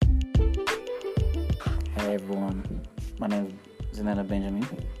Hi everyone, my name is Zenana Benjamin.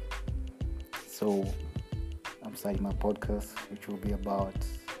 So I'm starting my podcast, which will be about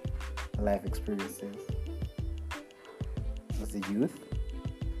life experiences as a youth.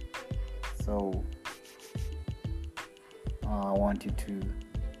 So I want you to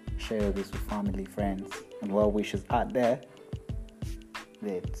share this with family, friends, and well wishers out there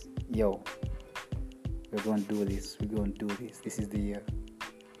that we're going to do this. We're going to do this. This is the year.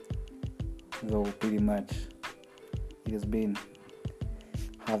 So pretty much it has been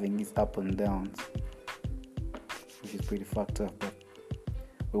having its up and downs, which is pretty fucked up, but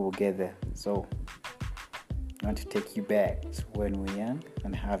we will get there. So I want to take you back to when we were young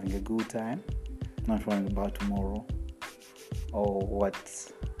and having a good time, not worrying about tomorrow or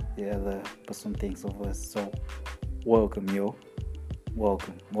what the other person thinks of us. So welcome,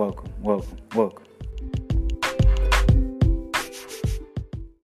 welcome.